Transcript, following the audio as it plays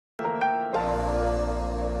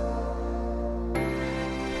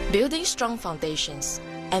building strong foundations,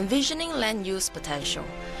 envisioning land use potential,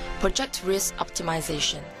 project risk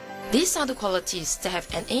optimization. These are the qualities that have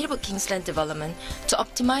enabled Kingsland Development to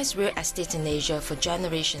optimize real estate in Asia for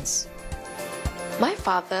generations. My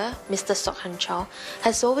father, Mr. Sok Hang Chaw,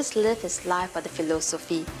 has always lived his life by the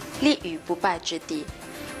philosophy 立于不败之地,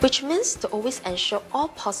 which means to always ensure all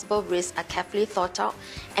possible risks are carefully thought out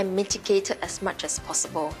and mitigated as much as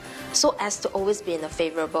possible, so as to always be in a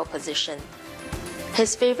favorable position.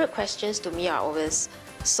 His favorite questions to me are always,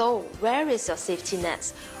 so where is your safety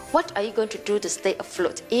nets? What are you going to do to stay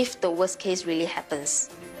afloat if the worst case really happens?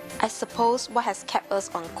 I suppose what has kept us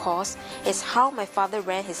on course is how my father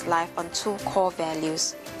ran his life on two core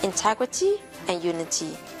values, integrity and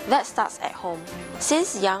unity. That starts at home.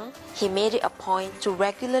 Since young, he made it a point to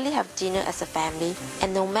regularly have dinner as a family,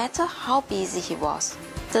 and no matter how busy he was,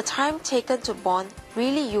 the time taken to bond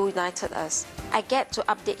really united us. I get to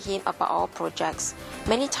update him about our projects,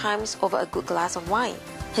 many times over a good glass of wine.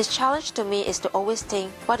 His challenge to me is to always think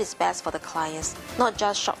what is best for the clients, not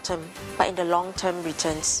just short-term, but in the long-term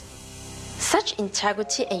returns. Such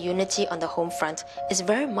integrity and unity on the home front is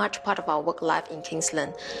very much part of our work life in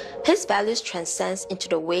Kingsland. His values transcend into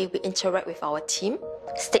the way we interact with our team,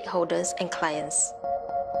 stakeholders and clients.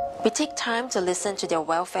 We take time to listen to their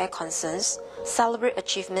welfare concerns, celebrate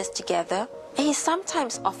achievements together, and he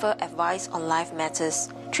sometimes offers advice on life matters,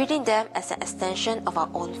 treating them as an extension of our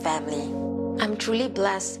own family. I'm truly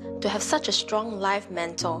blessed to have such a strong life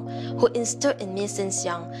mentor who instilled in me since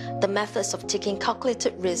young the methods of taking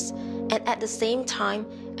calculated risks and at the same time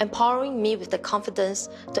empowering me with the confidence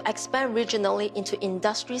to expand regionally into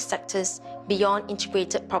industry sectors beyond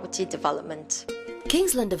integrated property development.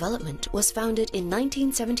 Kingsland Development was founded in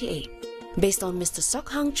 1978 based on Mr. Sok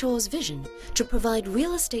Hang Chaw's vision to provide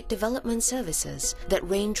real estate development services that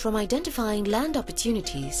range from identifying land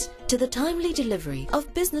opportunities to the timely delivery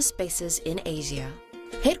of business spaces in Asia.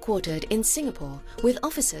 Headquartered in Singapore with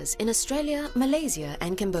offices in Australia, Malaysia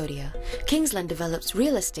and Cambodia, Kingsland develops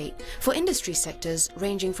real estate for industry sectors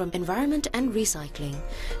ranging from environment and recycling,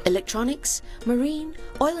 electronics, marine,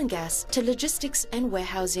 oil and gas to logistics and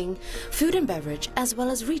warehousing, food and beverage as well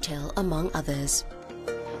as retail among others.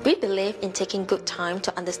 We believe in taking good time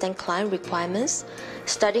to understand client requirements,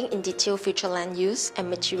 studying in detail future land use and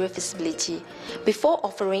material feasibility before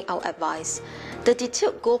offering our advice. The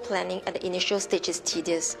detailed goal planning at the initial stage is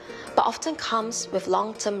tedious, but often comes with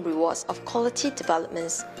long-term rewards of quality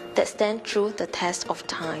developments that stand through the test of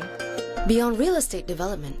time. Beyond real estate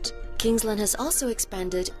development, Kingsland has also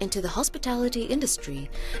expanded into the hospitality industry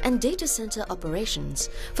and data center operations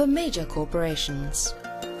for major corporations.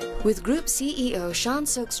 With Group CEO Shann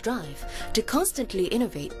Sok's drive to constantly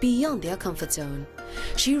innovate beyond their comfort zone,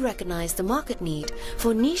 she recognized the market need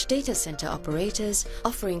for niche data center operators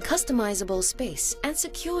offering customizable space and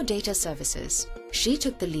secure data services. She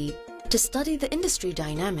took the lead to study the industry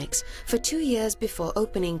dynamics for 2 years before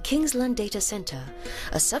opening Kingsland Data Center,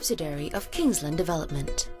 a subsidiary of Kingsland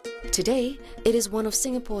Development. Today, it is one of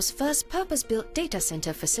Singapore's first purpose-built data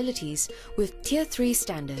center facilities with Tier 3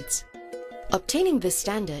 standards. Obtaining this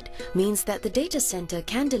standard means that the data center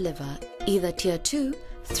can deliver either Tier 2,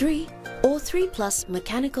 3 or 3+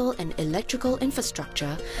 mechanical and electrical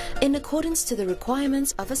infrastructure in accordance to the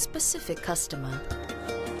requirements of a specific customer.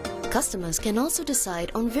 Customers can also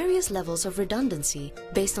decide on various levels of redundancy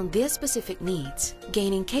based on their specific needs,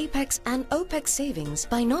 gaining CAPEX and OPEX savings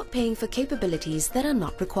by not paying for capabilities that are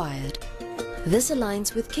not required. This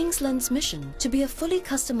aligns with Kingsland's mission to be a fully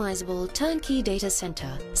customizable turnkey data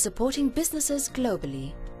center supporting businesses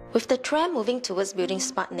globally. With the trend moving towards building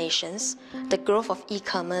smart nations, the growth of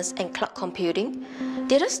e-commerce and cloud computing,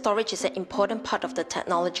 data storage is an important part of the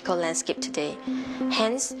technological landscape today.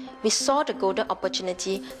 Hence, we saw the golden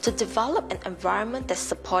opportunity to develop an environment that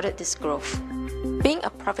supported this growth. Being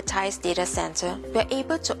a privatized data center, we are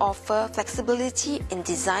able to offer flexibility in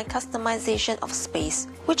design customization of space,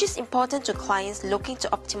 which is important to clients looking to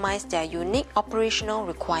optimize their unique operational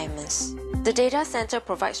requirements. The data center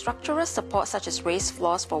provides structural support such as raised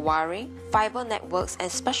floors for wiring, fiber networks,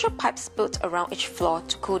 and special pipes built around each floor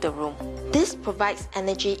to cool the room. This provides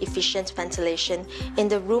energy-efficient ventilation in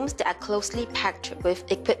the rooms that are closely packed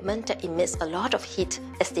with equipment that emits a lot of heat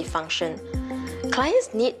as they function.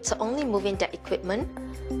 Clients need to only move in their equipment,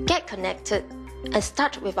 get connected, and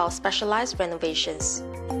start with our specialized renovations.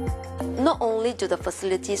 Not only do the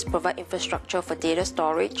facilities provide infrastructure for data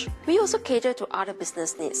storage, we also cater to other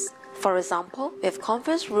business needs. For example, we have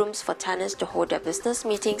conference rooms for tenants to hold their business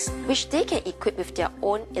meetings, which they can equip with their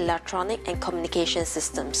own electronic and communication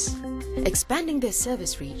systems. Expanding their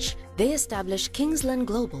service reach, they established Kingsland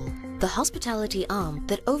Global, the hospitality arm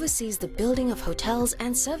that oversees the building of hotels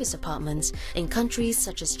and service apartments in countries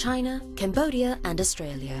such as China, Cambodia, and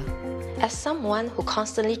Australia. As someone who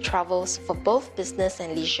constantly travels for both business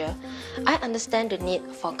and leisure, I understand the need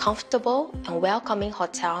for a comfortable and welcoming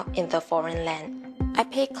hotel in the foreign land. I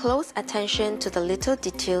pay close attention to the little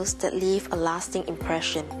details that leave a lasting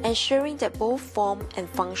impression, ensuring that both form and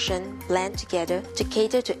function blend together to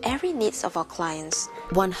cater to every needs of our clients.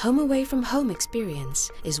 One home away from home experience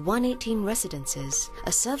is 118 Residences,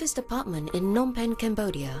 a serviced apartment in Phnom Penh,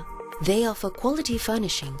 Cambodia. They offer quality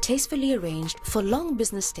furnishing tastefully arranged for long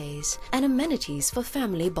business stays and amenities for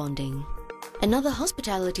family bonding. Another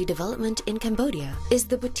hospitality development in Cambodia is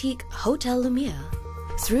the boutique Hotel Lumiere.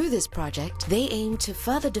 Through this project, they aim to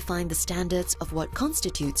further define the standards of what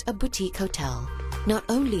constitutes a boutique hotel, not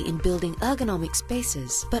only in building ergonomic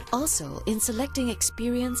spaces, but also in selecting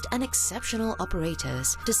experienced and exceptional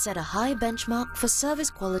operators to set a high benchmark for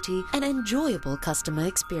service quality and enjoyable customer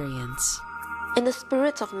experience. In the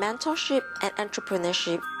spirit of mentorship and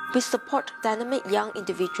entrepreneurship, we support dynamic young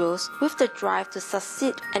individuals with the drive to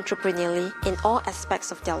succeed entrepreneurially in all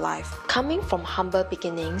aspects of their life. Coming from humble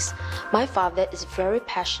beginnings, my father is very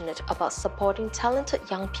passionate about supporting talented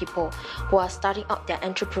young people who are starting out their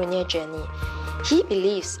entrepreneurial journey. He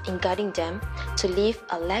believes in guiding them to leave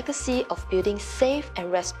a legacy of building safe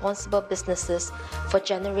and responsible businesses for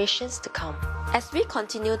generations to come. As we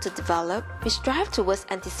continue to develop, we strive towards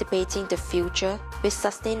anticipating the future with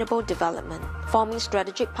sustainable development, forming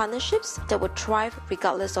strategic partnerships that will thrive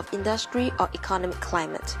regardless of industry or economic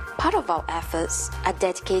climate. Part of our efforts are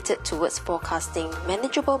dedicated towards forecasting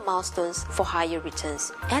manageable milestones for higher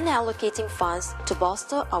returns and allocating funds to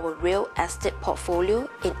bolster our real estate portfolio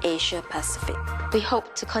in Asia Pacific. We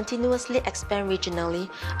hope to continuously expand regionally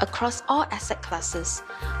across all asset classes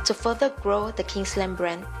to further grow the Kingsland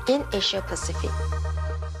brand in Asia Pacific.